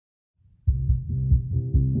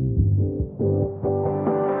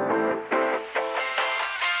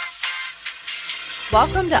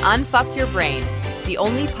Welcome to Unfuck Your Brain, the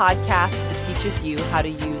only podcast that teaches you how to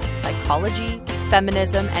use psychology,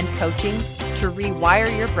 feminism, and coaching to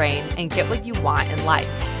rewire your brain and get what you want in life.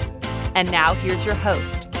 And now here's your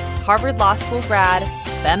host, Harvard Law School grad,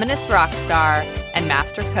 feminist rock star, and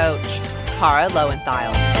master coach, Cara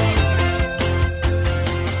Lowenthal.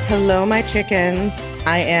 Hello, my chickens.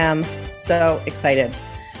 I am so excited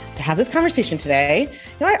to have this conversation today.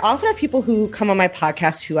 I often have people who come on my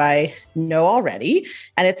podcast who I know already,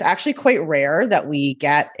 and it's actually quite rare that we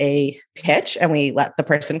get a pitch and we let the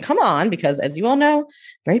person come on because, as you all know,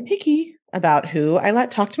 very picky about who I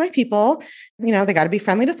let talk to my people. They got to be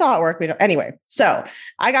friendly to ThoughtWork. Anyway, so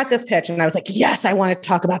I got this pitch and I was like, yes, I want to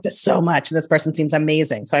talk about this so much. And this person seems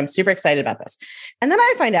amazing. So I'm super excited about this. And then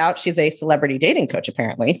I find out she's a celebrity dating coach,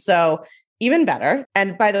 apparently. So even better.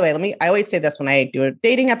 And by the way, I always say this when I do a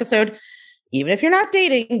dating episode, even if you're not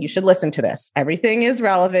dating, you should listen to this. Everything is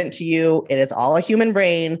relevant to you. It is all a human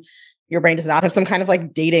brain. Your brain does not have some kind of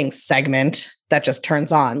like dating segment that just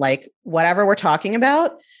turns on. Like whatever we're talking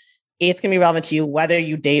about, it's going to be relevant to you whether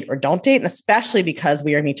you date or don't date. And especially because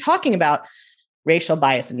we are going to be talking about racial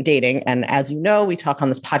bias in dating. And as you know, we talk on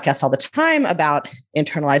this podcast all the time about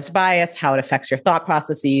internalized bias, how it affects your thought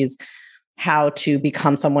processes, how to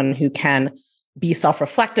become someone who can be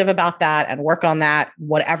self-reflective about that and work on that.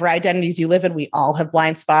 Whatever identities you live in, we all have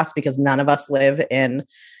blind spots because nobody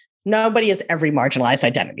is every marginalized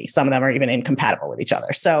identity. Some of them are even incompatible with each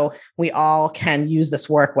other. So we all can use this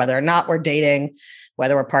work, whether or not we're dating,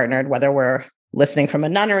 whether we're partnered, whether we're listening from a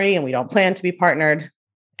nunnery and we don't plan to be partnered,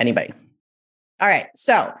 anybody. All right.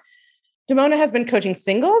 So Damona has been coaching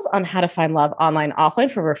singles on how to find love online, offline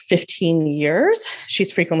for over 15 years. She's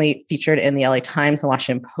frequently featured in the LA Times and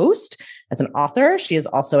Washington Post as an author. She is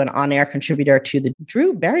also an on-air contributor to the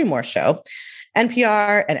Drew Barrymore Show,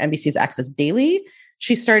 NPR, and NBC's Access Daily.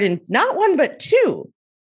 She starred in not one, but two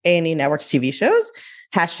A&E Network's TV shows,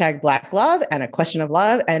 #BlackLove and A Question of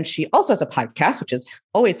Love. And she also has a podcast, which is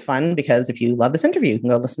always fun because if you love this interview, you can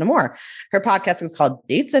go listen to more. Her podcast is called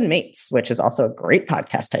Dates and Mates, which is also a great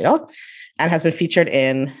podcast title and has been featured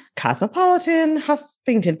in Cosmopolitan,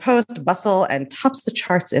 Huffington Post, Bustle, and tops the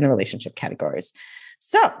charts in the relationship categories.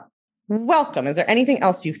 So welcome. Is there anything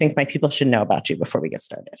else you think my people should know about you before we get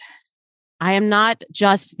started? I am not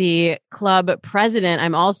just the club president.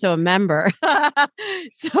 I'm also a member.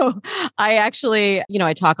 So I actually,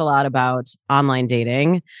 I talk a lot about online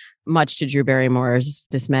dating, much to Drew Barrymore's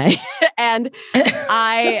dismay. And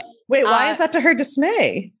I... Wait, why is that to her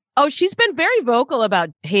dismay? Oh, she's been very vocal about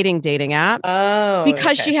hating dating apps. Oh,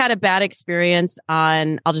 because okay. she had a bad experience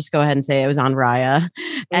I'll just go ahead and say it was on Raya.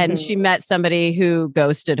 And she met somebody who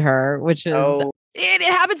ghosted her, which is... It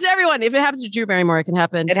happens to everyone. If it happens to Drew Barrymore, it can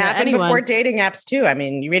happen to happened anyone. Before dating apps too. I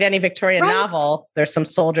mean, you read any Victorian novel, there's some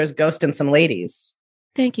soldiers ghosting some ladies.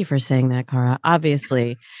 Thank you for saying that, Cara.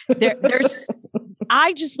 Obviously, there's.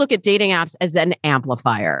 I just look at dating apps as an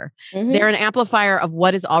amplifier. Mm-hmm. They're an amplifier of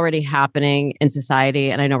what is already happening in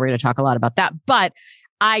society. And I know we're going to talk a lot about that, but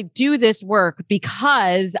I do this work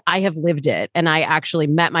because I have lived it. And I actually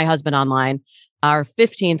met my husband online. Our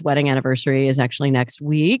 15th wedding anniversary is actually next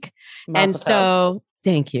week. And so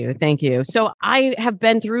thank you. So I have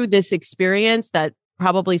been through this experience that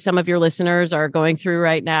probably some of your listeners are going through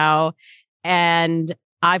right now. And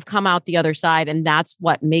I've come out the other side. And that's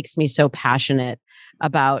what makes me so passionate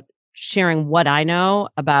about sharing what I know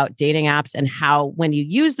about dating apps and how when you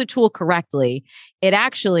use the tool correctly, it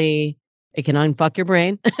can unfuck your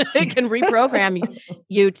brain. It can reprogram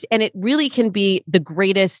you. And it really can be the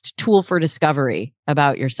greatest tool for discovery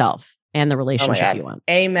about yourself and the relationship you want.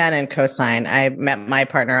 Amen and cosign. I met my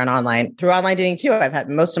partner through online dating too. I've had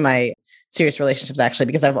most of my serious relationships actually,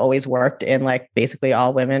 because I've always worked in like basically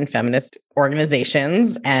all women feminist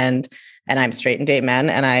organizations and I'm straight and date men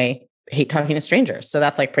and I hate talking to strangers. So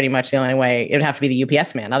that's like pretty much the only way. It would have to be the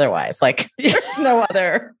UPS man. Otherwise, like there's no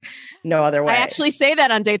other way. I actually say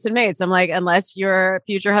that on Dates and Mates. I'm like, unless your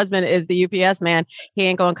future husband is the UPS man, he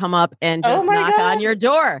ain't going to come up and just knock on your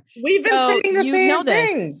door. We've been saying the same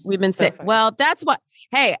things. We've been saying, well, that's what,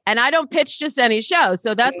 hey, and I don't pitch just any show.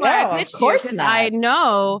 So that's why I pitched you. Because I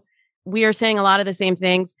know we are saying a lot of the same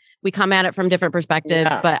things. We come at it from different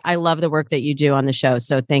perspectives, but I love the work that you do on the show.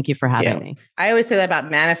 So thank you for having me. I always say that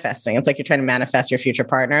about manifesting. It's like you're trying to manifest your future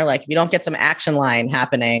partner. Like if you don't get some action line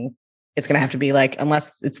happening, it's going to have to be like,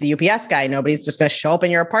 unless it's the UPS guy, nobody's just going to show up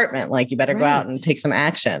in your apartment. Like you better go out and take some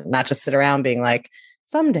action, not just sit around being like,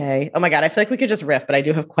 someday. Oh my God, I feel like we could just riff, but I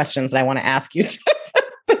do have questions that I want to ask you.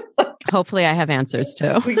 Hopefully I have answers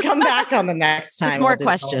too. We come back on the next time. With more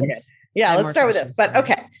questions. Yeah, let's start with this. But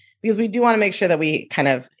okay. because we do want to make sure that we kind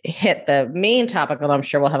of hit the main topic, but I'm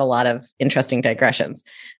sure we'll have a lot of interesting digressions.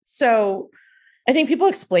 So I think people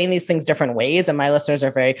explain these things different ways, and my listeners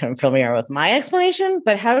are very familiar with my explanation,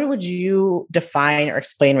 but how would you define or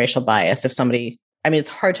explain racial bias if somebody, I mean, it's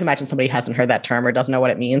hard to imagine somebody hasn't heard that term or doesn't know what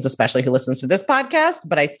it means, especially who listens to this podcast,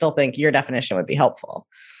 but I still think your definition would be helpful.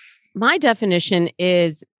 My definition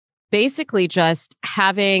is basically just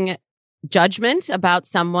having judgment about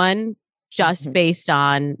someone just based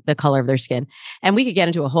on the color of their skin. And we could get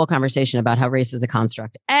into a whole conversation about how race is a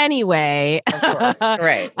construct. Anyway. Of course.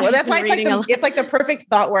 Right. Well, that's why it's like the perfect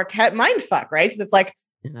thought work mind fuck, right? Because it's like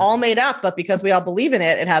all made up, but because we all believe in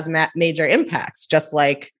it, it has major impacts, just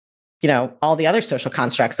like, you know, all the other social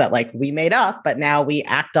constructs that like we made up, but now we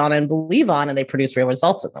act on and believe on, and they produce real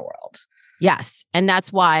results in the world. Yes. And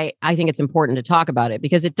that's why I think it's important to talk about it,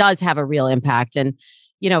 because it does have a real impact. And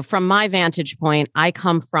you know, from my vantage point, I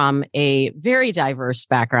come from a very diverse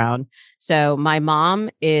background. So my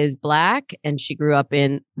mom is Black and she grew up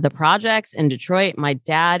in the projects in Detroit. My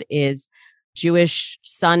dad is Jewish,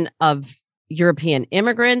 son of European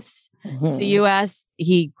immigrants to the US.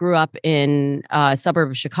 He grew up in a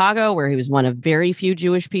suburb of Chicago where he was one of very few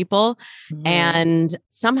Jewish people. And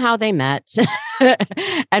somehow they met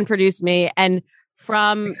and produced me. And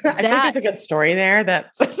from I think there's a good story there.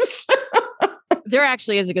 There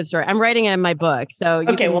actually is a good story. I'm writing it in my book. So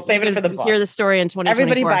we'll save it for the book. Hear the story in 2024.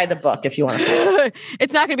 Everybody buy the book if you want to.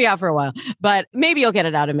 It's not going to be out for a while, but maybe you'll get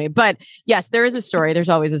it out of me. But yes, there is a story. There's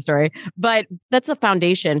always a story. But that's a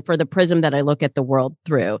foundation for the prism that I look at the world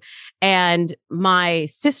through. And my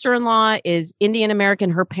sister-in-law is Indian American.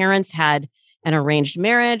 Her parents had an arranged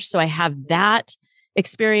marriage. So I have that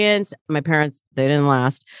experience. My parents, they didn't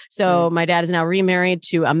last. So my dad is now remarried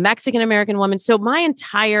to a Mexican American woman. So my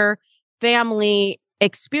entire family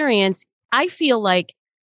experience, I feel like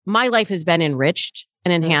my life has been enriched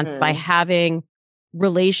and enhanced by having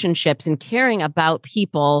relationships and caring about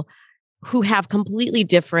people who have completely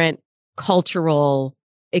different cultural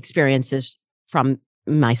experiences from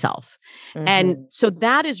myself. And so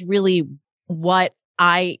that is really what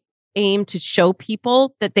I aim to show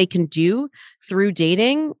people that they can do through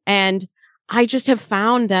dating. And I just have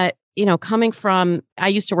found that, you know, coming from, I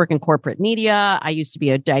used to work in corporate media. I used to be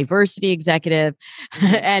a diversity executive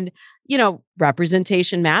and, you know,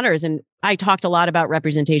 representation matters. And I talked a lot about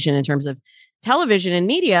representation in terms of television and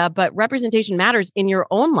media, but representation matters in your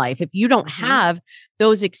own life. If you don't have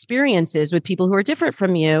those experiences with people who are different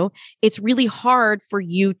from you, it's really hard for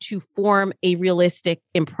you to form a realistic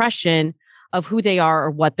impression of who they are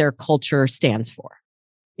or what their culture stands for.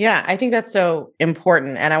 Yeah, I think that's so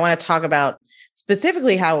important. And I want to talk about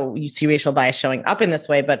specifically how you see racial bias showing up in this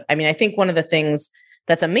way. But I mean, I think one of the things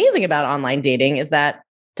that's amazing about online dating is that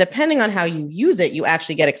depending on how you use it, you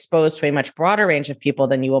actually get exposed to a much broader range of people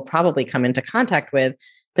than you will probably come into contact with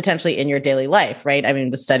potentially in your daily life, right? I mean,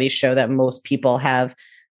 the studies show that most people have,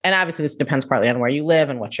 and obviously this depends partly on where you live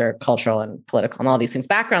and what your cultural and political and all these things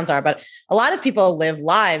backgrounds are, but a lot of people live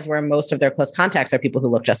lives where most of their close contacts are people who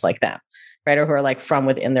look just like them, right? Or who are like from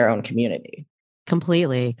within their own community.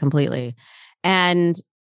 Completely. And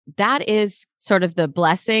that is sort of the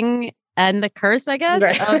blessing and the curse, I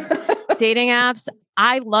guess, of dating apps.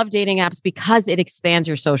 I love dating apps because it expands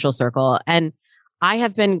your social circle. And I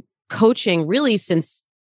have been coaching really since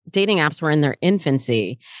dating apps were in their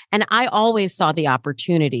infancy. And I always saw the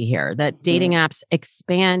opportunity here that dating apps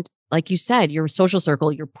expand, like you said, your social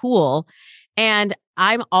circle, your pool. And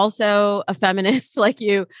I'm also a feminist like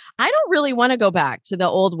you. I don't really want to go back to the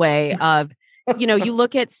old way of, you know, you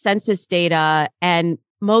look at census data and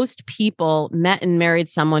most people met and married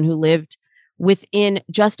someone who lived within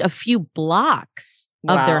just a few blocks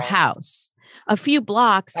of their house. A few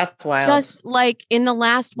blocks. That's wild. Just like in the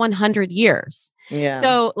last 100 years. Yeah.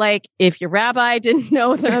 So like if your rabbi didn't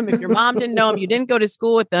know them, if your mom didn't know them, you didn't go to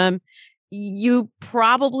school with them, you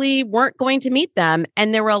probably weren't going to meet them.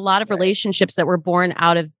 And there were a lot of relationships that were born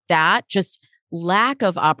out of that, just lack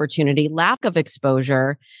of opportunity, lack of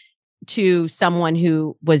exposure to someone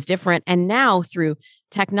who was different. And now through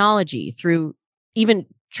technology, through even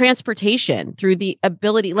transportation, through the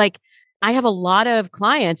ability, like I have a lot of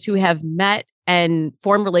clients who have met and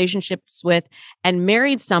formed relationships with and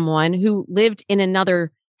married someone who lived in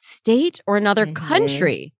another state or another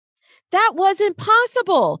country. That wasn't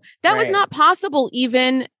possible. That was not possible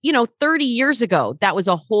even, 30 years ago. That was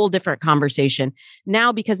a whole different conversation.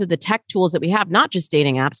 Now, because of the tech tools that we have, not just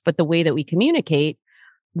dating apps, but the way that we communicate,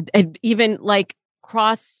 and even like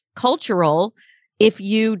cross-cultural, If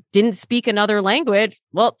you didn't speak another language,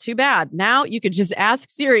 well, too bad. Now you could just ask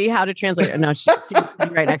Siri how to translate. No, she's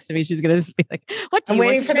right next to me. She's going to be like, what do I'm you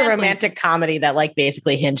waiting want to for translate? the romantic comedy that like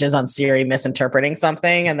basically hinges on Siri misinterpreting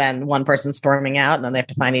something and then one person storming out and then they have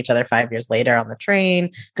to find each other 5 years later on the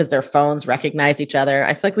train because their phones recognize each other.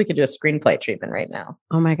 I feel like we could do a screenplay treatment right now.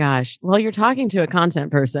 Oh my gosh. Well, you're talking to a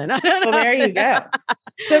content person. I don't know. Well, there you go.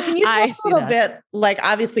 So can you tell us a little that. bit, like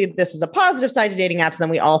obviously this is a positive side to dating apps. And then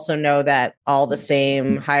we also know that all the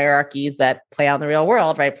same hierarchies that play out in the real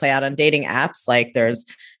world, right, play out on dating apps. Like there's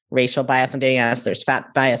racial bias on dating apps, there's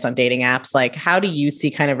fat bias on dating apps. Like how do you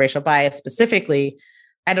see kind of racial bias specifically?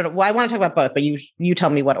 I don't know. Well, I want to talk about both, but you tell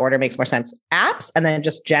me what order makes more sense. Apps and then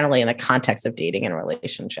just generally in the context of dating and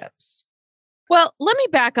relationships. Well, let me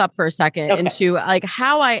back up for a second into like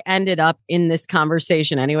how I ended up in this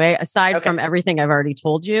conversation anyway, aside from everything I've already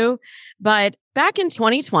told you. But back in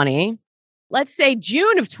 2020, let's say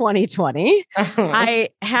June of 2020, I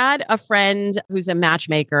had a friend who's a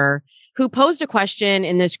matchmaker who posed a question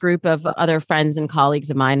in this group of other friends and colleagues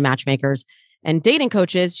of mine, matchmakers and dating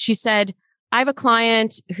coaches. She said, I have a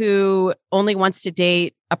client who only wants to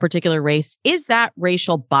date a particular race. Is that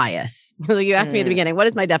racial bias? You asked me at the beginning, what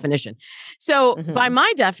is my definition? So by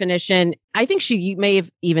my definition, I think you may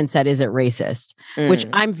have even said, is it racist? Which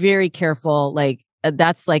I'm very careful. Like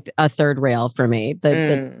that's like a third rail for me,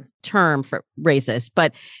 the term for racist.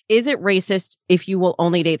 But is it racist if you will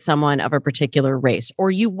only date someone of a particular race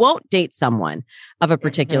or you won't date someone of a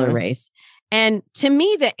particular race? And to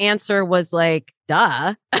me, the answer was like,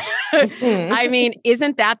 duh. I mean,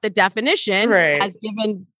 isn't that the definition? Right. As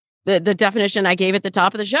given the definition I gave at the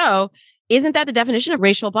top of the show, isn't that the definition of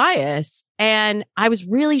racial bias? And I was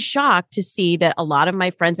really shocked to see that a lot of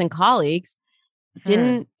my friends and colleagues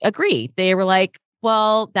didn't agree. They were like,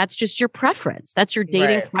 well, that's just your preference. That's your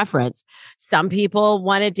dating preference. Some people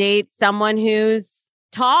want to date someone who's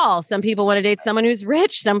tall. Some people want to date someone who's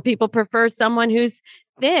rich. Some people prefer someone who's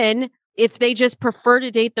thin. If they just prefer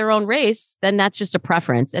to date their own race, then that's just a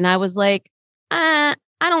preference. And I was like, I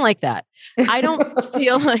don't like that. I don't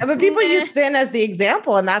feel like. But people use thin as the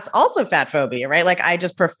example, and that's also fat phobia, right? Like I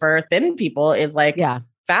just prefer thin people is like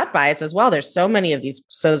fat bias as well. There's so many of these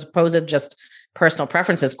supposed just personal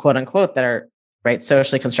preferences, quote unquote, that are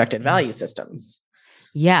socially constructed value systems.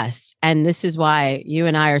 Yes. And this is why you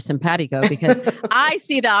and I are simpatico, because I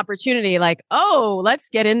see the opportunity like, oh, let's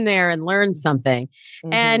get in there and learn something.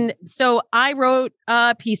 And so I wrote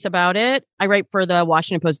a piece about it. I write for the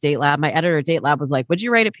Washington Post Date Lab. My editor at Date Lab was like, would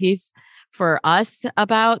you write a piece for us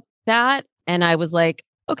about that? And I was like,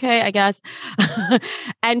 okay, I guess.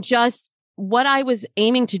 And just what I was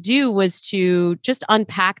aiming to do was to just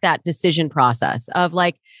unpack that decision process of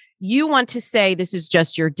like, you want to say this is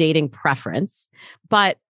just your dating preference,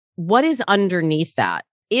 but what is underneath that?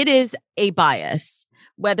 It is a bias,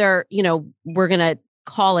 whether, we're going to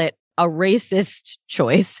call it a racist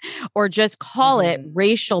choice or just call it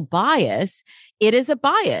racial bias. It is a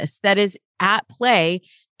bias that is at play.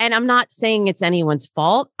 And I'm not saying it's anyone's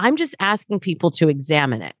fault. I'm just asking people to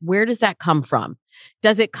examine it. Where does that come from?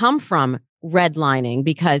 Does it come from redlining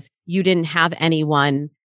because you didn't have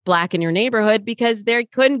anyone Black in your neighborhood because they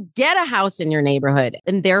couldn't get a house in your neighborhood?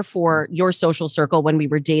 And therefore your social circle, when we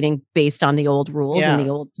were dating based on the old rules and the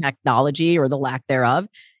old technology or the lack thereof,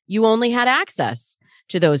 you only had access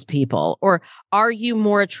to those people. Or are you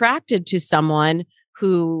more attracted to someone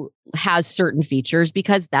who has certain features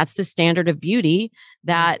because that's the standard of beauty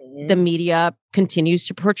that the media continues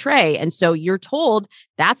to portray? And so you're told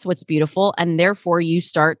that's what's beautiful. And therefore you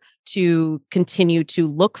start to continue to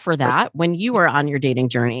look for that when you are on your dating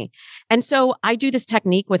journey. And so I do this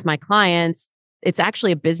technique with my clients. It's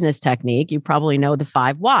actually a business technique. You probably know the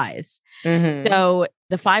 5 whys. So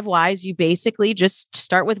the 5 whys, you basically just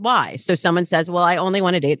start with why. So someone says, well, I only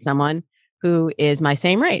want to date someone who is my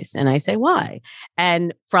same race. And I say, why?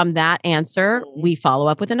 And from that answer, we follow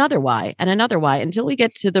up with another why and another why until we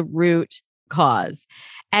get to the root cause.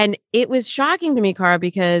 And it was shocking to me, Cara,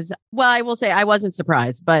 because, well, I will say I wasn't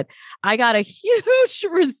surprised, but I got a huge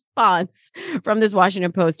response from this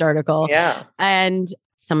Washington Post article. Yeah. And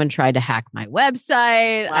someone tried to hack my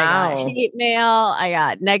website. Wow. I got hate mail. I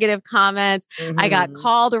got negative comments. I got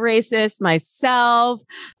called a racist myself.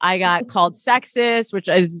 I got called sexist, which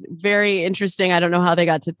is very interesting. I don't know how they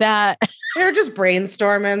got to that. They were just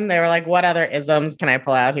brainstorming. They were like, what other isms can I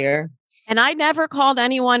pull out here? And I never called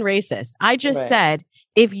anyone racist. I just said,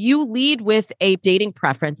 if you lead with a dating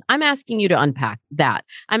preference, I'm asking you to unpack that.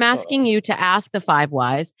 I'm asking you to ask the 5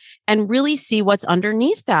 whys and really see what's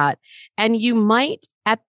underneath that. And you might,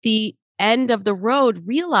 at the end of the road,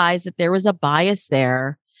 realize that there was a bias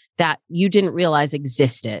there that you didn't realize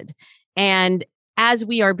existed. And as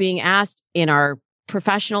we are being asked in our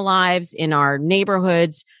professional lives, in our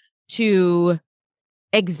neighborhoods, to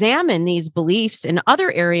examine these beliefs in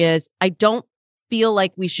other areas, I don't feel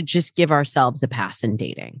like we should just give ourselves a pass in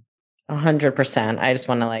dating. 100%. I just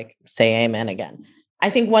want to like say amen again.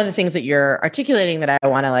 I think one of the things that you're articulating that I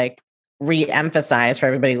want to like re-emphasize for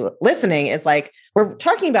everybody listening is like, we're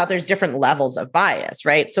talking about there's different levels of bias,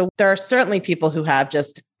 right? So there are certainly people who have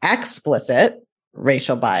just explicit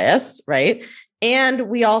racial bias, right? And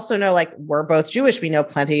we also know, like, we're both Jewish. We know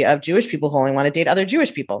plenty of Jewish people who only want to date other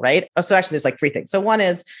Jewish people, right? So actually there's like three things. So one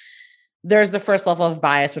is there's the first level of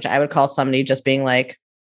bias, which I would call somebody just being like,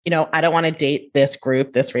 I don't want to date this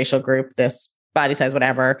group, this racial group, this body size,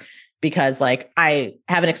 whatever, because like I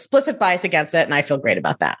have an explicit bias against it and I feel great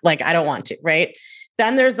about that. Like, I don't want to, right?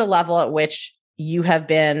 Then there's the level at which you have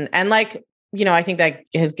been, and like, I think that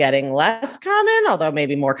is getting less common, although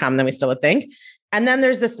maybe more common than we still would think. And then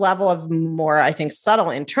there's this level of more, I think, subtle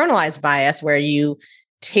internalized bias where you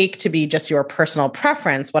take to be just your personal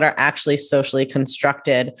preference what are actually socially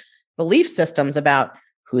constructed belief systems about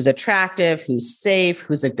who's attractive, who's safe,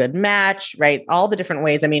 who's a good match, right? All the different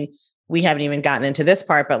ways. I mean, we haven't even gotten into this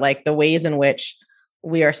part, but like the ways in which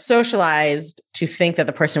we are socialized to think that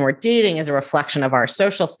the person we're dating is a reflection of our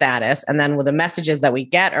social status. And then with the messages that we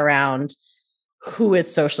get around who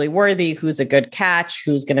is socially worthy, who's a good catch,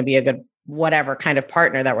 who's going to be a good whatever kind of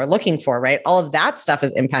partner that we're looking for, right? All of that stuff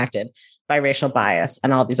is impacted by racial bias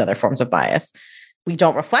and all these other forms of bias. We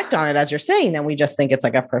don't reflect on it, as you're saying, then we just think it's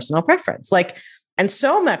like a personal preference. Like, and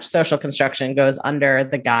so much social construction goes under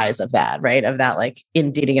the guise of that, right? Of that, like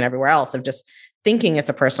in dating and everywhere else, of just thinking it's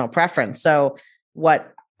a personal preference. So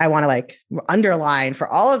what I want to like underline for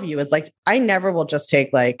all of you is like, I never will just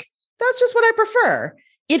take like, that's just what I prefer.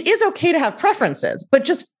 It is okay to have preferences, but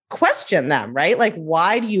just question them, right? Like,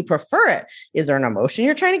 why do you prefer it? Is there an emotion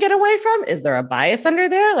you're trying to get away from? Is there a bias under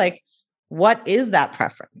there? Like, what is that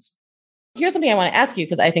preference? Here's something I want to ask you,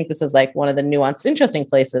 because I think this is like one of the nuanced, interesting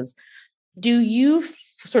places. Do you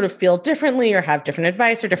sort of feel differently or have different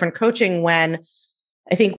advice or different coaching when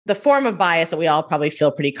I think the form of bias that we all probably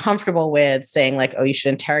feel pretty comfortable with saying like, oh, you should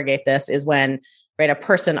interrogate this is when, right, a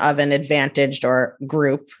person of an advantaged or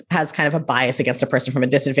group has kind of a bias against a person from a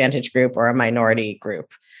disadvantaged group or a minority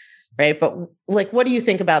group, right? But like, what do you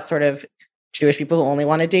think about sort of Jewish people who only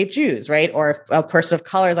want to date Jews, right? Or if a person of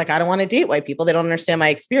color is like, I don't want to date white people. They don't understand my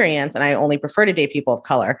experience and I only prefer to date people of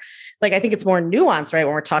color. Like, I think it's more nuanced, right?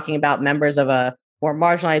 When we're talking about members of a more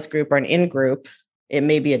marginalized group or an in-group, it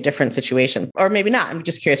may be a different situation or maybe not. I'm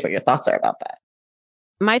just curious what your thoughts are about that.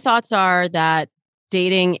 My thoughts are that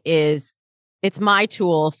dating it's my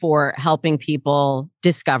tool for helping people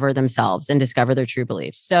discover themselves and discover their true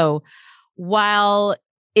beliefs. So while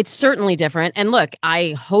it's certainly different. And look,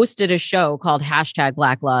 I hosted a show called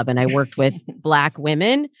 #BlackLove, and I worked with Black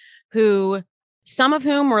women who, some of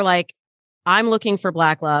whom were like, I'm looking for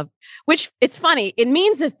Black love, which it's funny. It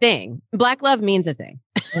means a thing. Black love means a thing.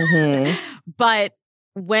 Mm-hmm. But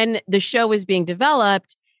when the show was being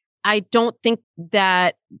developed, I don't think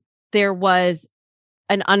that there was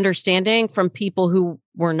an understanding from people who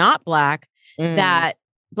were not Black that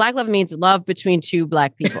Black love means love between two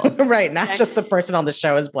Black people. Right. Not just the person on the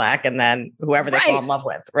show is Black and then whoever they fall in love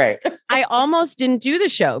with. Right. I almost didn't do the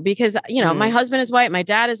show because, my husband is white. My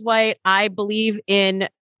dad is white. I believe in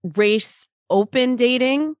race open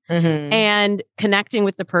dating and connecting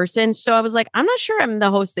with the person. So I was like, I'm not sure I'm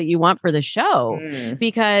the host that you want for the show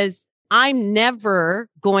because I'm never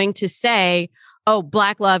going to say, oh,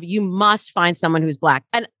 Black love, you must find someone who's Black.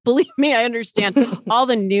 And believe me, I understand all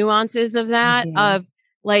the nuances of that, of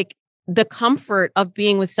like the comfort of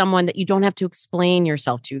being with someone that you don't have to explain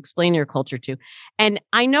yourself to, explain your culture to. And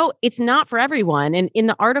I know it's not for everyone. And in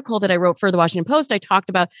the article that I wrote for the Washington Post, I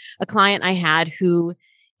talked about a client I had who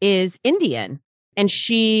is Indian. And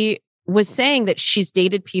she was saying that she's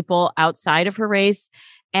dated people outside of her race.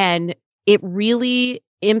 And it really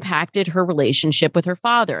impacted her relationship with her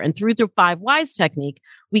father. And through the 5 Whys technique,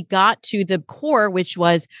 we got to the core, which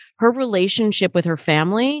was her relationship with her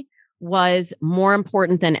family was more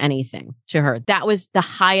important than anything to her. That was the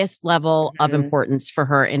highest level of importance for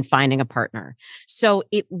her in finding a partner. So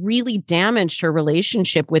it really damaged her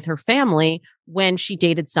relationship with her family when she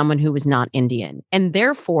dated someone who was not Indian. And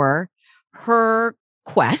therefore, her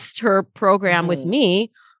quest, her program with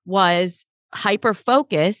me was hyper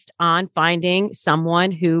focused on finding someone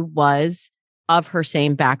who was of her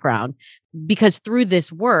same background. Because through this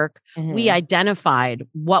work, we identified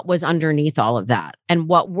what was underneath all of that and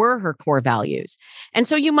what were her core values. And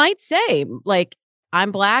so you might say, like,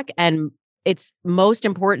 I'm Black and it's most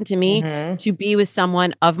important to me to be with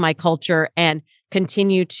someone of my culture and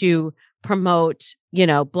continue to promote,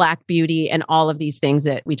 Black beauty and all of these things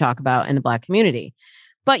that we talk about in the Black community.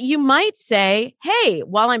 But you might say, hey,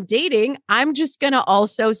 while I'm dating, I'm just going to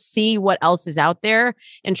also see what else is out there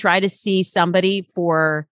and try to see somebody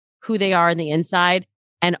for who they are on the inside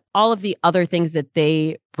and all of the other things that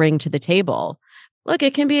they bring to the table. Look,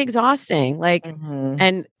 it can be exhausting.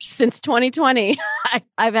 And since 2020,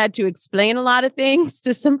 I've had to explain a lot of things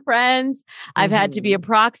to some friends. I've had to be a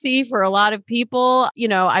proxy for a lot of people.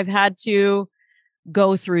 I've had to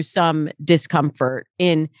go through some discomfort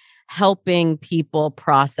in helping people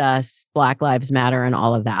process Black Lives Matter and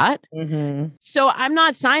all of that. So I'm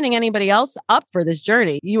not signing anybody else up for this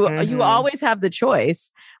journey. You always have the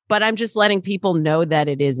choice, but I'm just letting people know that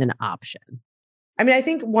it is an option. I mean, I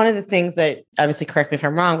think one of the things that, obviously correct me if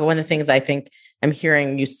I'm wrong, but one of the things I think I'm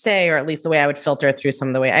hearing you say, or at least the way I would filter through some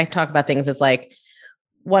of the way I talk about things is like,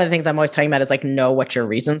 one of the things I'm always talking about is like, know what your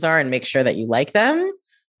reasons are and make sure that you like them,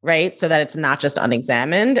 right? So that it's not just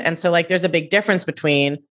unexamined. And so like, there's a big difference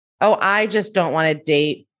between, oh, I just don't want to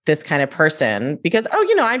date this kind of person because,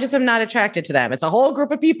 I just am not attracted to them. It's a whole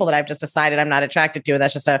group of people that I've just decided I'm not attracted to. And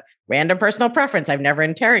that's just a random personal preference I've never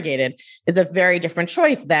interrogated, is a very different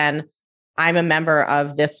choice than I'm a member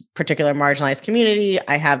of this particular marginalized community.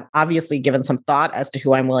 I have obviously given some thought as to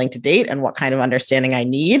who I'm willing to date and what kind of understanding I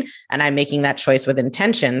need. And I'm making that choice with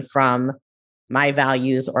intention from my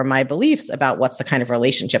values or my beliefs about what's the kind of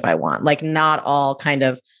relationship I want. Like not all kind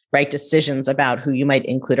of right decisions about who you might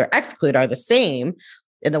include or exclude are the same.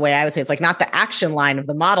 In the way I would say, it's like not the action line of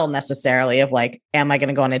the model necessarily of like, am I going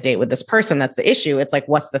to go on a date with this person? That's the issue. It's like,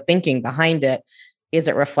 what's the thinking behind it? Is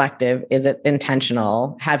it reflective? Is it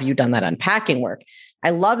intentional? Have you done that unpacking work?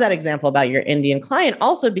 I love that example about your Indian client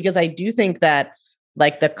also, because I do think that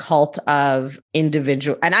like the cult of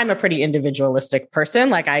individual, and I'm a pretty individualistic person.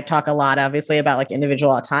 Like I talk a lot, obviously, about like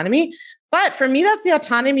individual autonomy. But for me, that's the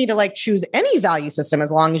autonomy to like choose any value system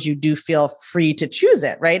as long as you do feel free to choose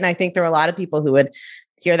it. Right. And I think there are a lot of people who would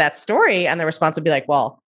hear that story and the response would be like,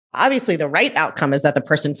 well, obviously the right outcome is that the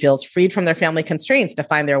person feels freed from their family constraints to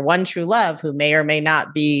find their one true love who may or may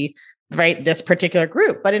not be right, this particular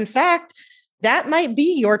group. But in fact, that might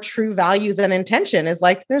be your true values and intention is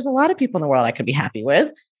like, there's a lot of people in the world I could be happy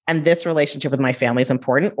with. And this relationship with my family is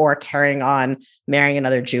important, or carrying on marrying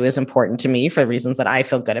another Jew is important to me for reasons that I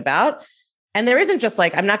feel good about. And there isn't just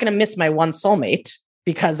like, I'm not going to miss my one soulmate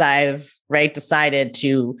because I've decided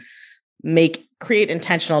to create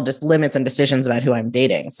intentional just limits and decisions about who I'm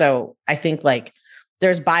dating. So I think like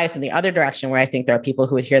there's bias in the other direction where I think there are people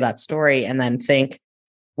who would hear that story and then think,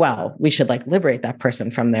 well, we should like liberate that person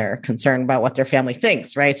from their concern about what their family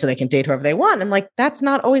thinks, right? So they can date whoever they want. And like, that's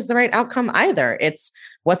not always the right outcome either. It's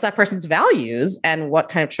what's that person's values and what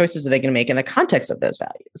kind of choices are they going to make in the context of those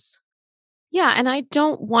values? Yeah. And I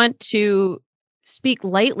don't want to speak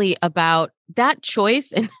lightly about that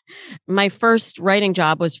choice. And my first writing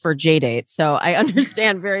job was for JDate. So I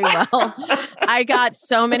understand very well. I got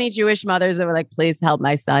so many Jewish mothers that were like, please help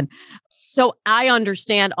my son. So I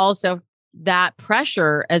understand also that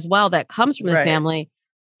pressure as well that comes from the family.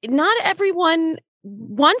 Not everyone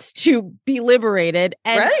wants to be liberated.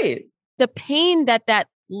 And the pain that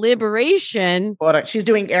liberation. She's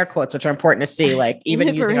doing air quotes, which are important to see. Like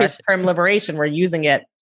even using our term liberation, we're using it.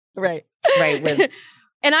 Right.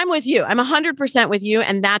 And I'm with you. I'm 100% with you.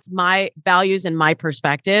 And that's my values and my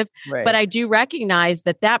perspective. Right. But I do recognize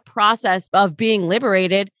that process of being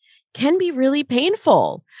liberated can be really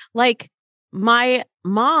painful. Like my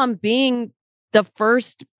mom being the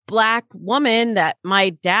first Black woman that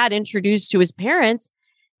my dad introduced to his parents,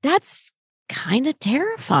 that's kind of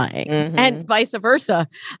terrifying. Mm-hmm. And vice versa.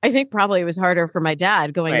 I think probably it was harder for my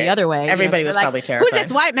dad going the other way. Everybody was like, probably terrified. Who's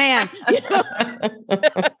this white man?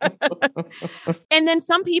 And then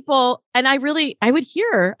some people, and I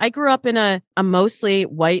grew up in a mostly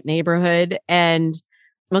white neighborhood and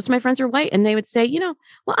most of my friends were white. And they would say,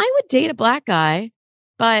 well, I would date a Black guy,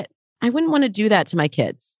 but I wouldn't want to do that to my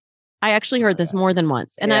kids. I actually heard this more than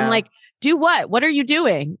once. And I'm like, do what? What are you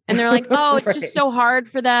doing? And they're like, oh, it's just so hard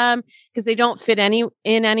for them because they don't fit in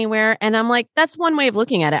anywhere. And I'm like, that's one way of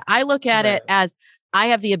looking at it. I look at it as I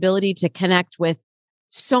have the ability to connect with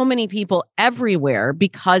so many people everywhere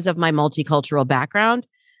because of my multicultural background.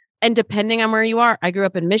 And depending on where you are, I grew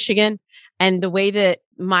up in Michigan, and the way that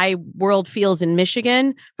my world feels in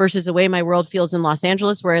Michigan versus the way my world feels in Los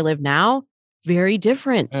Angeles, where I live now, very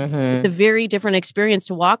different. Mm-hmm. It's a very different experience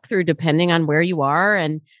to walk through depending on where you are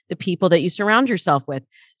and the people that you surround yourself with.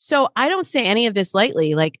 So I don't say any of this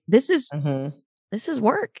lightly. Like this is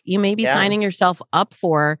work you may be signing yourself up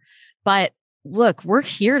for, but look, we're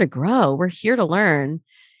here to grow. We're here to learn.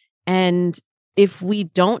 And if we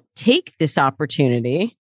don't take this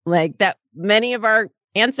opportunity, like that many of our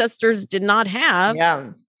ancestors did not have,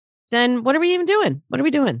 then what are we even doing? What are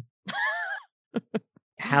we doing?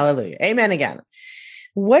 Hallelujah. Amen again.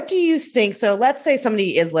 What do you think? So let's say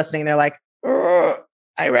somebody is listening. They're like,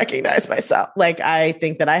 I recognize myself. Like, I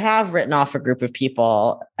think that I have written off a group of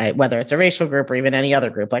people, whether it's a racial group or even any other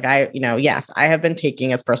group. Like yes, I have been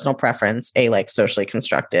taking as personal preference a like socially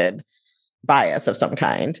constructed bias of some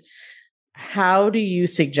kind. How do you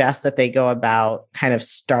suggest that they go about kind of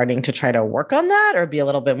starting to try to work on that or be a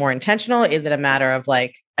little bit more intentional? Is it a matter of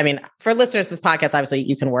like, I mean, for listeners to this podcast, obviously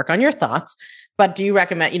you can work on your thoughts, but do you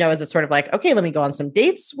recommend, is it sort of like, okay, let me go on some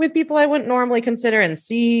dates with people I wouldn't normally consider and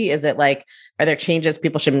see? Is it like, are there changes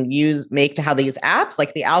people should make to how they use apps?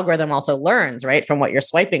 Like the algorithm also learns, right, from what you're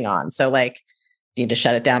swiping on. So like, you need to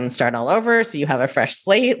shut it down and start all over so you have a fresh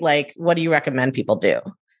slate. Like, what do you recommend people do?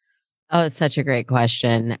 Oh, it's such a great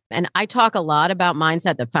question. And I talk a lot about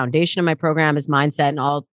mindset. The foundation of my program is mindset and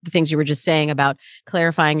all the things you were just saying about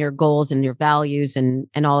clarifying your goals and your values and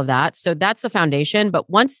all of that. So that's the foundation. But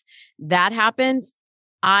once that happens,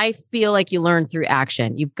 I feel like you learn through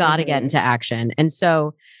action. You've got to get into action. And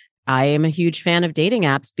so I am a huge fan of dating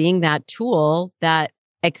apps being that tool that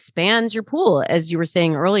expands your pool, as you were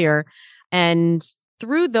saying earlier. And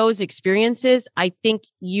through those experiences, I think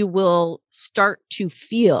you will start to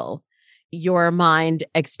feel your mind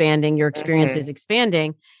expanding, your experiences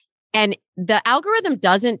expanding. And the algorithm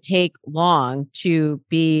doesn't take long to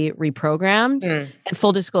be reprogrammed. And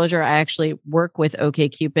full disclosure, I actually work with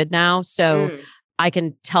OkCupid now. So I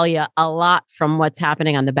can tell you a lot from what's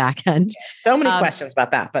happening on the back end. So many questions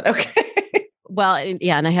about that, but okay. Well,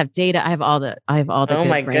 yeah, and I have data. I have all the Oh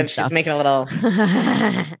my goodness, she's making a little.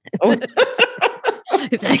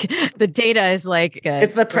 It's like the data is like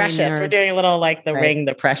it's the precious. We're doing a little like the ring,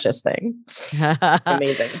 the precious thing.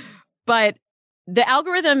 Amazing. But the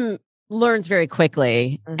algorithm learns very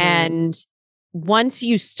quickly. And once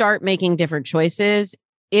you start making different choices,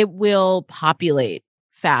 it will populate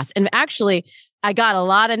fast. And actually, I got a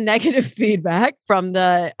lot of negative feedback from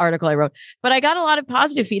the article I wrote, but I got a lot of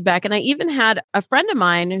positive feedback. And I even had a friend of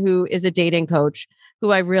mine who is a dating coach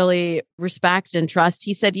who I really respect and trust.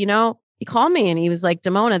 He said, he called me and he was like,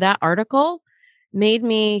 Damona, that article made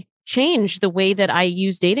me change the way that I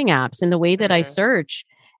use dating apps and the way that I search.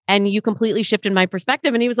 And you completely shifted my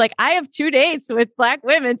perspective. And he was like, I have 2 dates with Black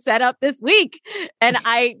women set up this week. And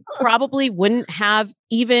I probably wouldn't have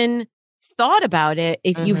even thought about it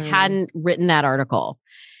if you hadn't written that article.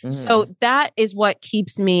 So that is what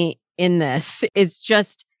keeps me in this. It's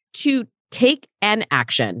just to take an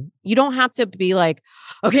action. You don't have to be like,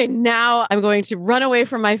 okay, now I'm going to run away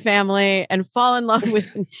from my family and fall in love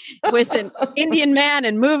with an Indian man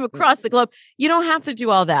and move across the globe. You don't have to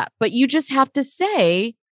do all that, but you just have to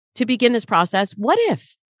say to begin this process, what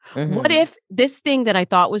if? What if this thing that I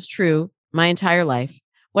thought was true my entire life?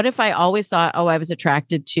 What if I always thought, I was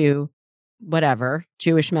attracted to whatever,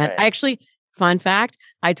 Jewish men? I actually, fun fact,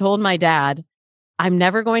 I told my dad, I'm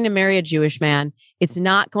never going to marry a Jewish man. It's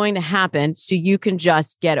not going to happen. So you can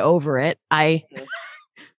just get over it. I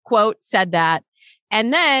quote said that.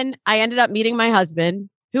 And then I ended up meeting my husband,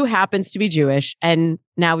 who happens to be Jewish. And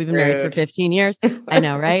now we've been married for 15 years. I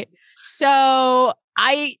know, right? So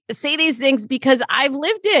I say these things because I've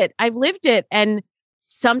lived it. And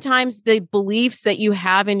sometimes the beliefs that you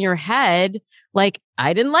have in your head, like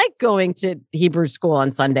I didn't like going to Hebrew school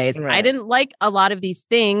on Sundays. I didn't like a lot of these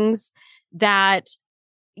things that,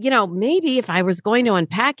 maybe if I was going to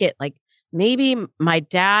unpack it, like maybe my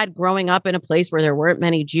dad growing up in a place where there weren't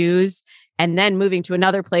many Jews and then moving to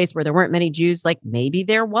another place where there weren't many Jews, like maybe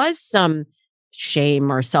there was some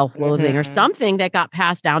shame or self-loathing or something that got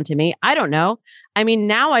passed down to me. I don't know. I mean,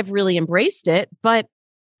 now I've really embraced it, but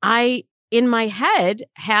I, in my head,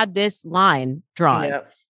 had this line drawn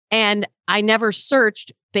and I never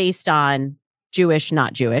searched based on Jewish,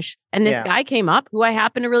 not Jewish. And this guy came up who I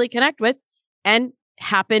happened to really connect with and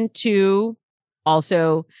happened to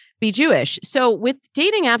also be Jewish. So with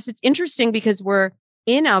dating apps, it's interesting because we're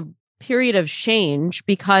in a period of change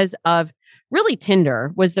because of really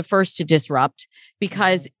Tinder was the first to disrupt,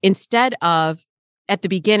 because instead of at the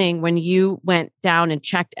beginning, when you went down and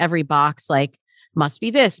checked every box, like must be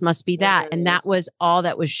this, must be that, and that was all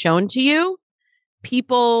that was shown to you,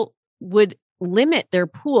 people would limit their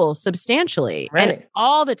pool substantially. And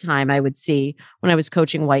all the time I would see when I was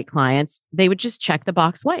coaching white clients, they would just check the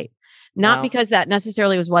box white. Not because that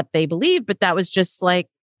necessarily was what they believed, but that was just like,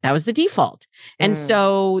 that was the default. And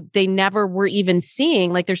so they never were even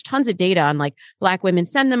seeing, like there's tons of data on like Black women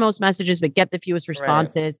send the most messages, but get the fewest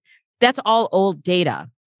responses. That's all old data.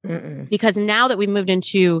 Because now that we've moved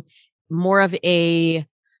into more of a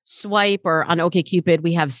Swipe or on OkCupid,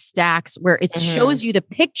 we have stacks where it shows you the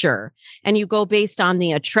picture and you go based on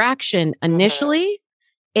the attraction initially.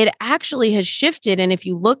 It actually has shifted. And if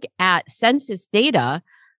you look at census data,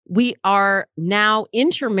 we are now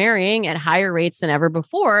intermarrying at higher rates than ever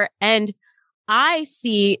before. And I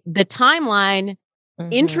see the timeline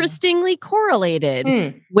interestingly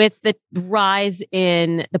correlated with the rise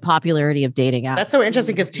in the popularity of dating apps. That's so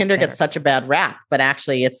interesting because Tinder gets such a bad rap, but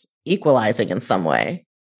actually it's equalizing in some way.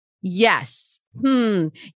 Yes.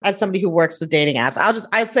 As somebody who works with dating apps,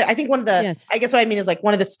 I'd say, I think one of the, I guess what I mean is like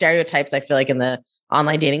one of the stereotypes I feel like in the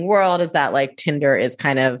online dating world is that like Tinder is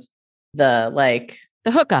kind of the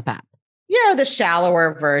hookup app. Yeah. The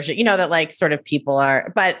shallower version, you know, that like sort of people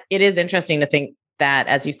are, but it is interesting to think that,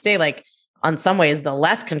 as you say, like on some ways, the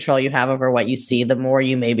less control you have over what you see, the more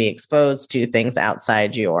you may be exposed to things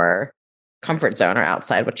outside your comfort zone or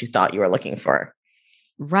outside what you thought you were looking for.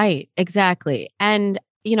 Right. Exactly. And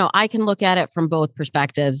you know, I can look at it from both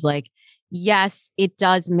perspectives. Like, yes, it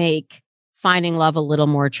does make finding love a little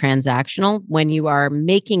more transactional when you are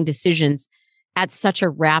making decisions at such a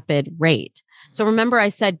rapid rate. So remember, I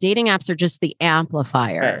said dating apps are just the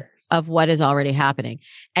amplifier of what is already happening.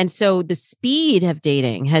 And so the speed of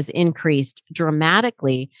dating has increased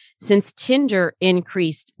dramatically since Tinder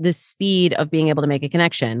increased the speed of being able to make a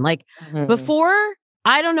connection. Like before,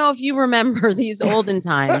 I don't know if you remember these olden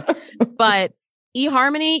times, but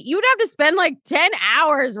eHarmony, you would have to spend like 10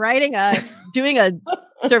 hours doing a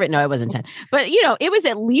survey. No, it wasn't 10, but you know, it was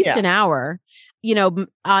at least an hour. You know,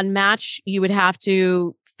 on Match, you would have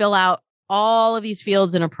to fill out all of these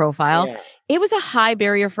fields in a profile. Yeah. It was a high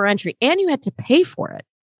barrier for entry and you had to pay for it.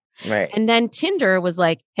 Right. And then Tinder was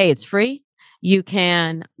like, hey, it's free. You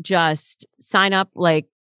can just sign up, like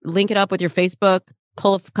link it up with your Facebook,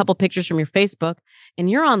 pull a couple pictures from your Facebook, and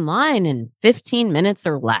you're online in 15 minutes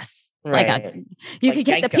or less. Right. You could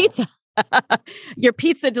get Geico. The pizza. Your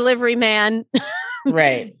pizza delivery man,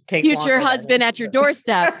 right? Future husband at your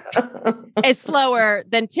doorstep is slower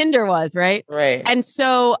than Tinder was, right? Right. And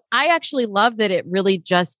so I actually love that it really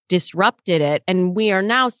just disrupted it. And we are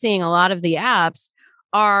now seeing a lot of the apps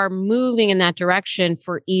are moving in that direction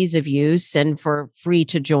for ease of use and for free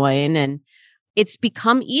to join. And it's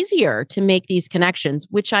become easier to make these connections,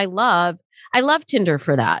 which I love. I love Tinder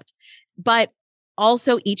for that. But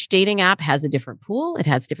also, each dating app has a different pool. It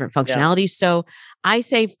has different functionality. Yeah. So I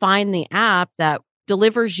say find the app that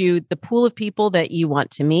delivers you the pool of people that you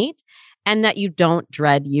want to meet and that you don't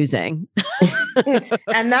dread using.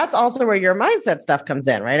 And that's also where your mindset stuff comes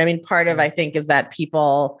in, right? I mean, part of, I think, is that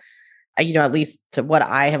people, you know, at least what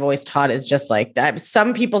I have always taught is just like that.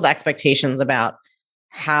 Some people's expectations about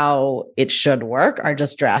how it should work are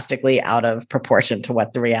just drastically out of proportion to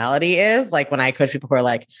what the reality is. Like when I coach people who are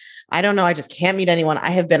like, I don't know, I just can't meet anyone. I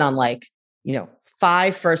have been on like, you know,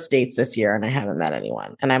 5 first dates this year and I haven't met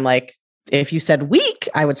anyone. And I'm like, if you said week,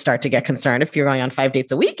 I would start to get concerned if you're going on 5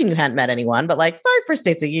 dates a week and you hadn't met anyone. But like 5 first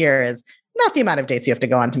dates a year is not the amount of dates you have to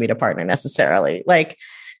go on to meet a partner necessarily. Like,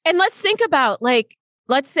 and let's think about like,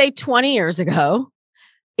 let's say 20 years ago,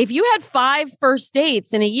 if you had 5 first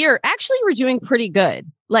dates in a year, actually we're doing pretty good.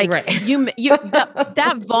 Like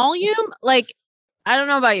that volume, like, I don't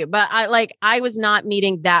know about you, but I was not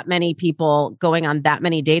meeting that many people going on that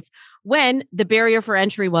many dates when the barrier for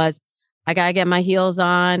entry was, I got to get my heels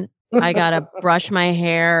on. I got to brush my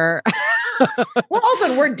hair. Well,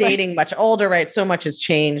 also we're dating much older, right? So much has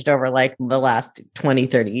changed over like the last 20,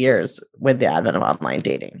 30 years with the advent of online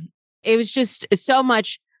dating. It was just so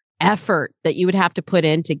much effort that you would have to put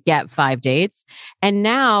in to get 5 dates. And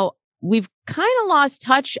now we've kind of lost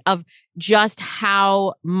touch of just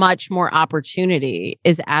how much more opportunity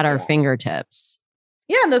is at our fingertips.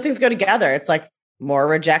 Yeah. And those things go together. It's like more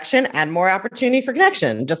rejection and more opportunity for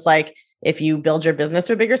connection. Just like if you build your business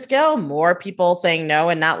to a bigger scale, more people saying no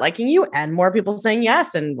and not liking you and more people saying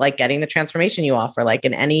yes and like getting the transformation you offer. Like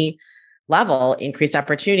in any level, increased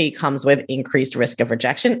opportunity comes with increased risk of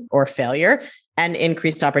rejection or failure and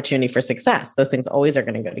increased opportunity for success. Those things always are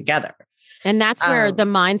going to go together. And that's where the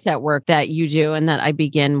mindset work that you do and that I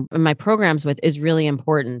begin my programs with is really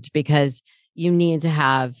important because you need to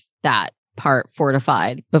have that part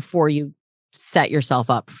fortified before you set yourself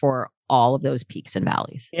up for all of those peaks and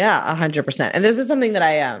valleys. Yeah, 100%. And this is something that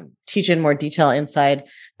I teach in more detail inside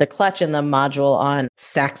the Clutch in the module on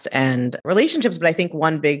sex and relationships. But I think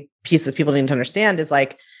one big piece that people need to understand is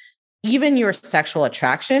like, even your sexual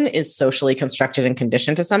attraction is socially constructed and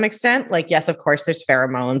conditioned to some extent. Like, yes, of course, there's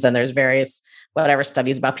pheromones and there's various whatever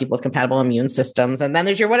studies about people with compatible immune systems. And then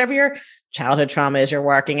there's your, whatever your childhood trauma is, you're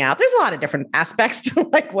working out. There's a lot of different aspects to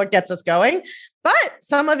like what gets us going. But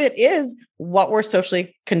some of it is what we're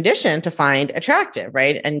socially conditioned to find attractive,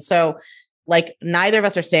 right? And so like neither of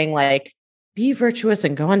us are saying like, be virtuous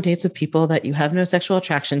and go on dates with people that you have no sexual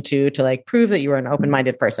attraction to like prove that you are an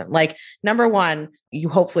open-minded person. Like number one, you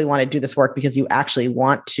hopefully want to do this work because you actually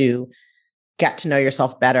want to get to know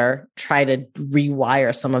yourself better, try to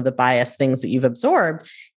rewire some of the bias things that you've absorbed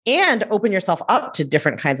and open yourself up to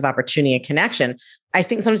different kinds of opportunity and connection. I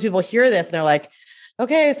think sometimes people hear this and they're like,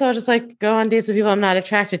 okay, so I'll just like go on dates with people I'm not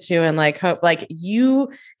attracted to and like hope like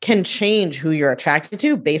you can change who you're attracted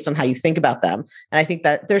to based on how you think about them. And I think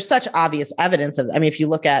that there's such obvious evidence of, I mean, if you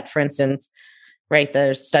look at, for instance, right,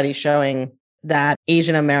 there's studies showing that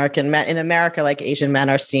Asian American men in America, like Asian men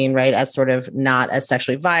are seen, right, as sort of not as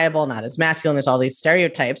sexually viable, not as masculine. There's all these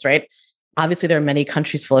stereotypes, right? Obviously, there are many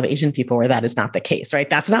countries full of Asian people where that is not the case, right?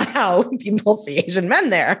 That's not how people see Asian men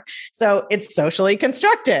there. So it's socially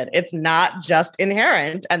constructed. It's not just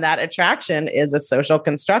inherent. And that attraction is a social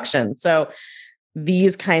construction. So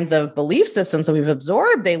these kinds of belief systems that we've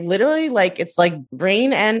absorbed, they literally like, it's like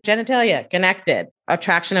brain and genitalia connected.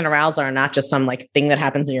 Attraction and arousal are not just some like thing that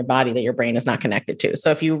happens in your body that your brain is not connected to.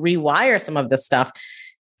 So if you rewire some of this stuff,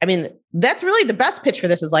 I mean, that's really the best pitch for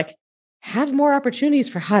this is like, have more opportunities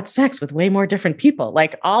for hot sex with way more different people.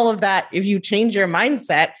 Like all of that, if you change your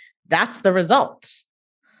mindset, that's the result.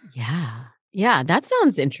 Yeah. Yeah. That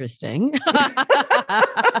sounds interesting.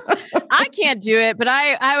 I can't do it, but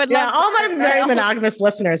I would love all my very monogamous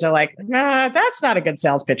listeners are like, nah, that's not a good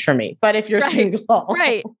sales pitch for me. But if you're single.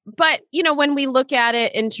 Right. But, you know, when we look at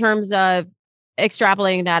it in terms of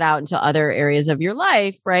extrapolating that out into other areas of your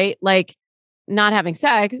life, right? Like not having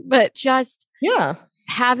sex, but just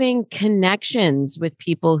having connections with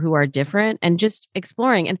people who are different and just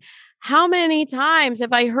exploring. And how many times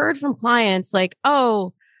have I heard from clients like,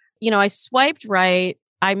 oh, you know, I swiped right.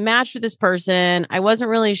 I matched with this person. I wasn't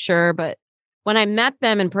really sure, but when I met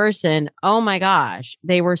them in person, oh my gosh,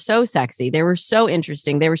 they were so sexy. They were so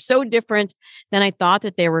interesting. They were so different than I thought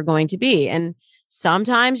that they were going to be. And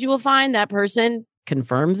sometimes you will find that person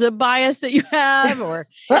confirms a bias that you have or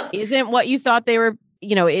isn't what you thought they were.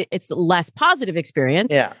 You know, it's a less positive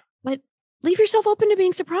experience. Yeah. But leave yourself open to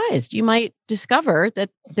being surprised. You might discover that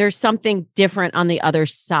there's something different on the other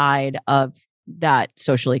side of that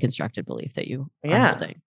socially constructed belief that you are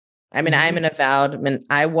holding. I mean, I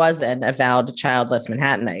was an avowed childless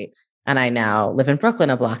Manhattanite, and I now live in Brooklyn,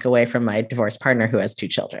 a block away from my divorced partner who has 2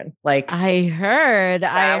 children. Like I heard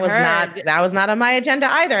that was not on my agenda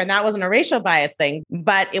either. And that wasn't a racial bias thing,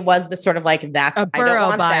 but it was the sort of like, I don't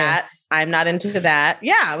want bias. That. I'm not into that.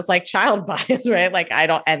 Yeah. It was like child bias, right? Like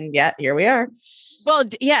and yet here we are. Well,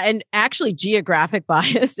 yeah. And actually geographic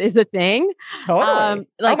bias is a thing. Totally.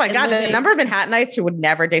 Oh my God. The number of Manhattanites who would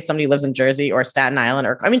never date somebody who lives in Jersey or Staten Island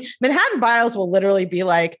Manhattan bios will literally be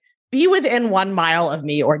like, be within 1 mile of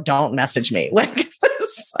me or don't message me. Like,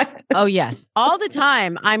 oh yes. All the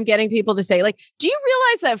time I'm getting people to say like, do you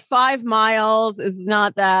realize that 5 miles is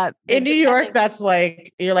not that in New York? That's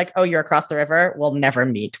like, you're like, oh, you're across the river. We'll never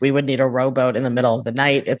meet. We would need a rowboat in the middle of the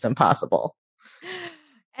night. It's impossible.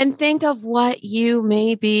 And think of what you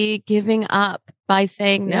may be giving up by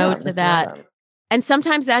saying no to that. And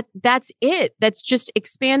sometimes that's it. That's just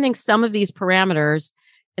expanding some of these parameters.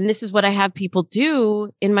 And this is what I have people do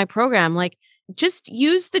in my program. Like, just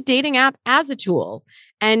use the dating app as a tool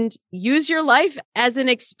and use your life as an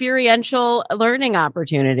experiential learning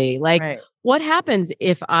opportunity. Like, what happens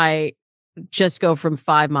if I just go from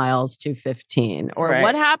 5 miles to 15? Or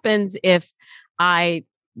what happens if I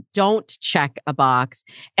don't check a box?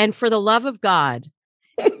 And for the love of God,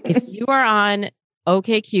 if you are on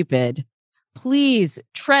OkCupid, please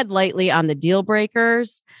tread lightly on the deal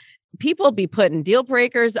breakers. People be putting deal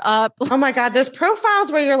breakers up. Oh my God. There's profiles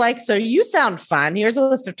where you're like, so you sound fun. Here's a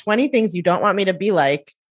list of 20 things you don't want me to be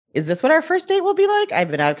like. Is this what our first date will be like? We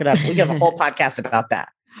could have a whole podcast about that.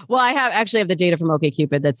 Well, I have the data from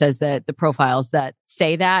OkCupid that says that the profiles that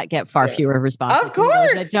say that get far fewer responses. Of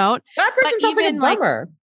course. That don't. That person sounds like a bummer.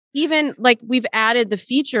 Even like we've added the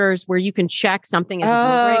features where you can check something as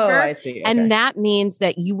a deal breaker. I see. Okay. And that means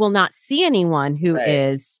that you will not see anyone who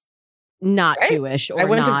is not Jewish or I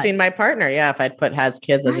wouldn't have seen my partner. Yeah. If I'd put has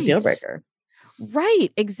kids as a deal breaker. Right.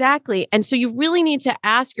 Exactly. And so you really need to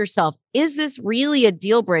ask yourself, is this really a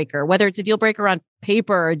deal breaker? Whether it's a deal breaker on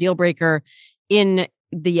paper or a deal breaker in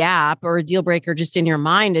the app or a deal breaker just in your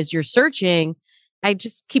mind as you're searching. I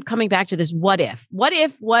just keep coming back to this. What if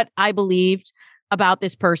what I believed about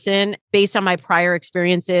this person based on my prior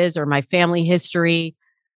experiences or my family history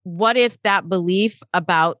what if that belief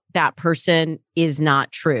about that person is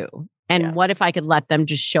not true? And what if I could let them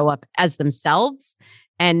just show up as themselves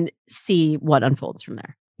and see what unfolds from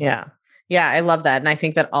there? Yeah. Yeah. I love that. And I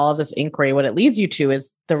think that all of this inquiry, what it leads you to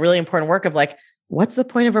is the really important work of like, what's the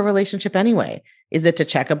point of a relationship anyway? Is it to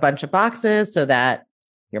check a bunch of boxes so that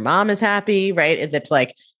your mom is happy, right? Is it to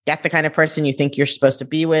like get the kind of person you think you're supposed to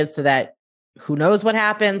be with so that who knows what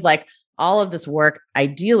happens? Like all of this work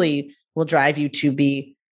ideally will drive you to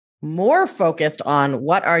be more focused on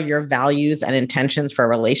what are your values and intentions for a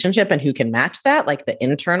relationship and who can match that, like the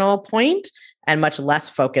internal point, and much less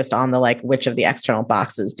focused on the like, which of the external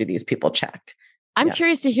boxes do these people check? I'm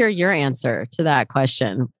curious to hear your answer to that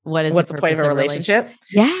question. What's the point of a relationship?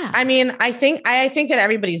 Yeah. I mean, I think that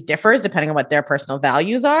everybody's differs depending on what their personal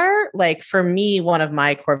values are. Like for me, one of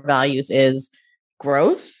my core values is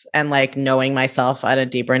growth and like knowing myself at a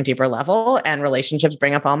deeper and deeper level, and relationships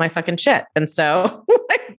bring up all my fucking shit. And so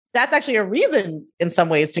like, that's actually a reason in some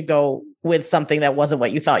ways to go with something that wasn't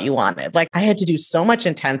what you thought you wanted. Like I had to do so much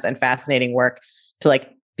intense and fascinating work to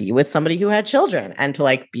like be with somebody who had children and to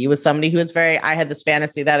like be with somebody who was I had this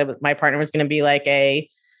fantasy that my partner was going to be like a,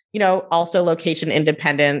 also location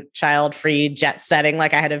independent, child free, jet setting.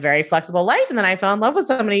 Like I had a very flexible life. And then I fell in love with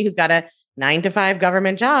somebody who's got a 9-to-5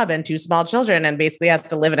 government job and 2 small children and basically has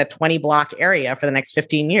to live in a 20-block area for the next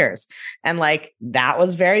 15 years. And like, that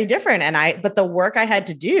was very different. But the work I had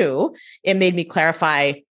to do, it made me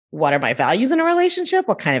clarify, what are my values in a relationship?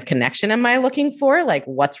 What kind of connection am I looking for? Like,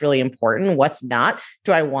 what's really important? What's not?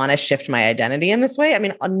 Do I want to shift my identity in this way? I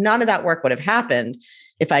mean, none of that work would have happened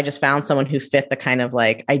if I just found someone who fit the kind of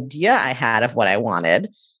like idea I had of what I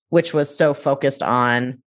wanted, which was so focused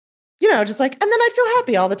on, just like, and then I'd feel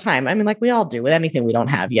happy all the time. I mean, like we all do with anything we don't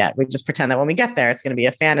have yet. We just pretend that when we get there, it's going to be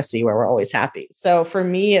a fantasy where we're always happy. So for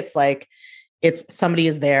me, it's like, somebody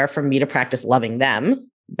is there for me to practice loving them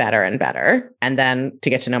better and better. And then to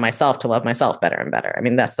get to know myself, to love myself better and better. I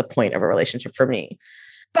mean, that's the point of a relationship for me.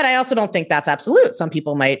 But I also don't think that's absolute. Some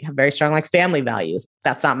people might have very strong like family values.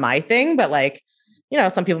 That's not my thing. But like,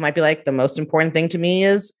 some people might be like, the most important thing to me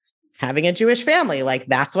is having a Jewish family. Like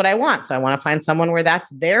that's what I want. So I want to find someone where that's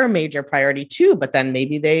their major priority too. But then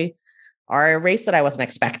maybe they are a race that I wasn't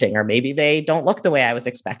expecting, or maybe they don't look the way I was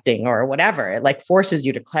expecting or whatever. It like forces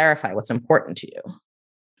you to clarify what's important to you.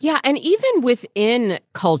 Yeah. And even within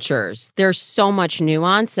cultures, there's so much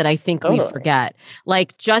nuance that I think we forget.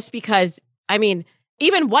 Like just because, I mean,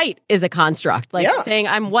 even white is a construct, like saying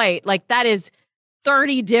I'm white, like that is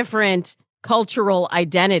 30 different cultural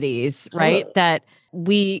identities, right? That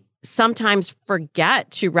we sometimes forget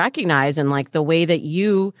to recognize. And like the way that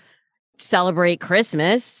you celebrate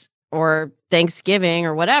Christmas or Thanksgiving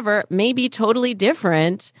or whatever may be totally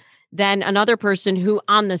different than another person who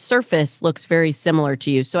on the surface looks very similar to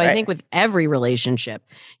you. So I think with every relationship,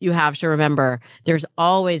 you have to remember there's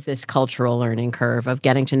always this cultural learning curve of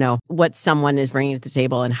getting to know what someone is bringing to the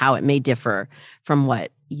table and how it may differ from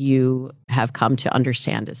what you have come to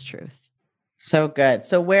understand as truth. So good.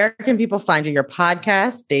 So where can people find you? Your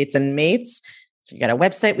podcast, Dates and Mates. So you got a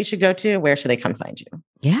website we should go to. Where should they come find you?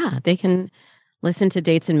 Yeah, they can listen to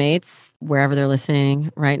Dates and Mates wherever they're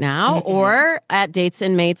listening right now or at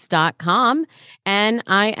datesandmates.com. And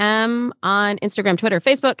I am on Instagram, Twitter,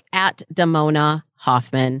 Facebook at Damona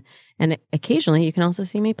Hoffman. And occasionally you can also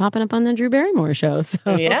see me popping up on the Drew Barrymore show.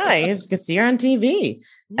 So. Yeah, you can see her on TV.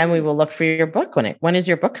 And we will look for your book. When is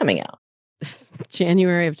your book coming out?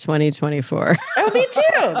 January of 2024. Oh, me too.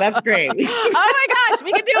 That's great. Oh my gosh.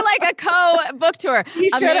 We could do like a co-book tour. You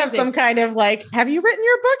should have some kind of like, have you written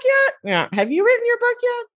your book yet? Yeah. Have you written your book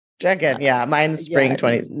yet? Check it. Yeah. Mine's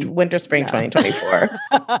winter, spring 2024.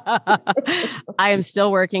 I am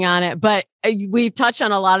still working on it, but we've touched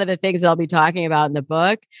on a lot of the things that I'll be talking about in the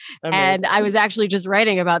book. Amazing. And I was actually just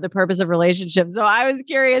writing about the purpose of relationships. So I was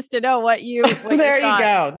curious to know what you there you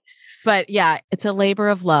go. But yeah, it's a labor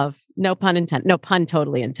of love. No pun intended. No pun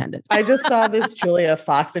totally intended. I just saw this Julia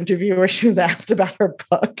Fox interview where she was asked about her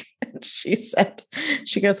book. And she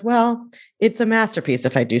goes, well, it's a masterpiece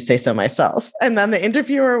if I do say so myself. And then the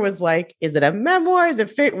interviewer was like, is it a memoir?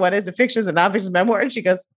 What is it? Fiction? Is it nonfiction? Memoir? And she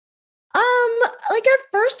goes, like at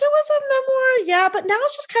first it was a memoir. Yeah. But now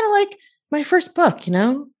it's just kind of like my first book,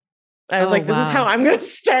 I was like, this is how I'm going to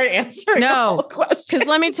start answering all the questions. Because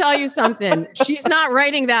let me tell you something. She's not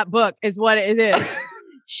writing that book is what it is.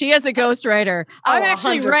 She is a ghostwriter. I'm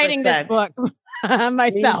actually 100%. Writing this book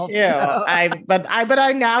myself. Me too. So. But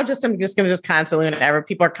I now I'm just going to constantly, whenever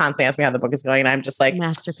people are constantly asking me how the book is going, and I'm just like,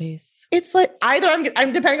 masterpiece. It's like either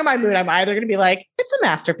I'm depending on my mood, I'm either going to be like, it's a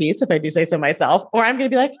masterpiece if I do say so myself, or I'm going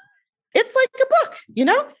to be like, it's like a book,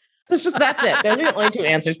 That's it. Those are the only two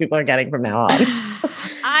answers people are getting from now on.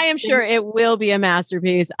 I am sure it will be a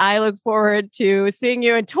masterpiece. I look forward to seeing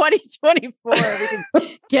you in 2024. We can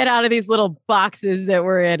get out of these little boxes that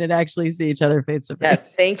we're in and actually see each other face to face.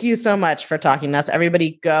 Yes. Thank you so much for talking to us.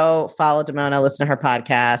 Everybody go follow Damona, listen to her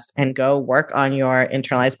podcast, and go work on your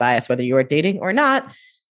internalized bias, whether you are dating or not.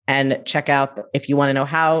 And check out, if you want to know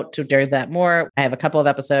how to do that more, I have a couple of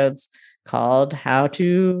episodes called How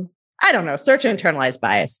to, search internalized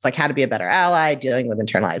bias. It's like how to be a better ally, dealing with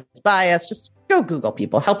internalized bias. Just go Google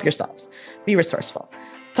people, help yourselves, be resourceful.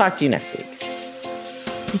 Talk to you next week.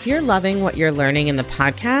 If you're loving what you're learning in the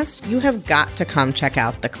podcast, you have got to come check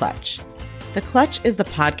out The Clutch. The Clutch is the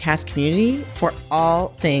podcast community for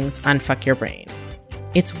all things Unfuck Your Brain.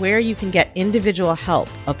 It's where you can get individual help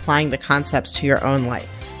applying the concepts to your own life.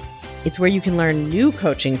 It's where you can learn new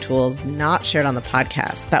coaching tools not shared on the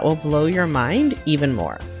podcast that will blow your mind even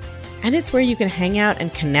more. And it's where you can hang out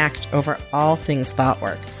and connect over all things thought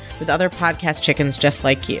work with other podcast chickens just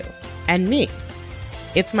like you and me.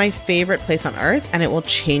 It's my favorite place on earth, and it will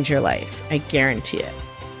change your life. I guarantee it.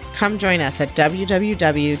 Come join us at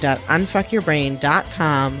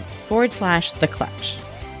www.unfuckyourbrain.com/The Clutch.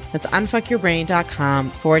 That's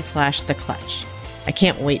unfuckyourbrain.com/The Clutch. I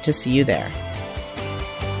can't wait to see you there.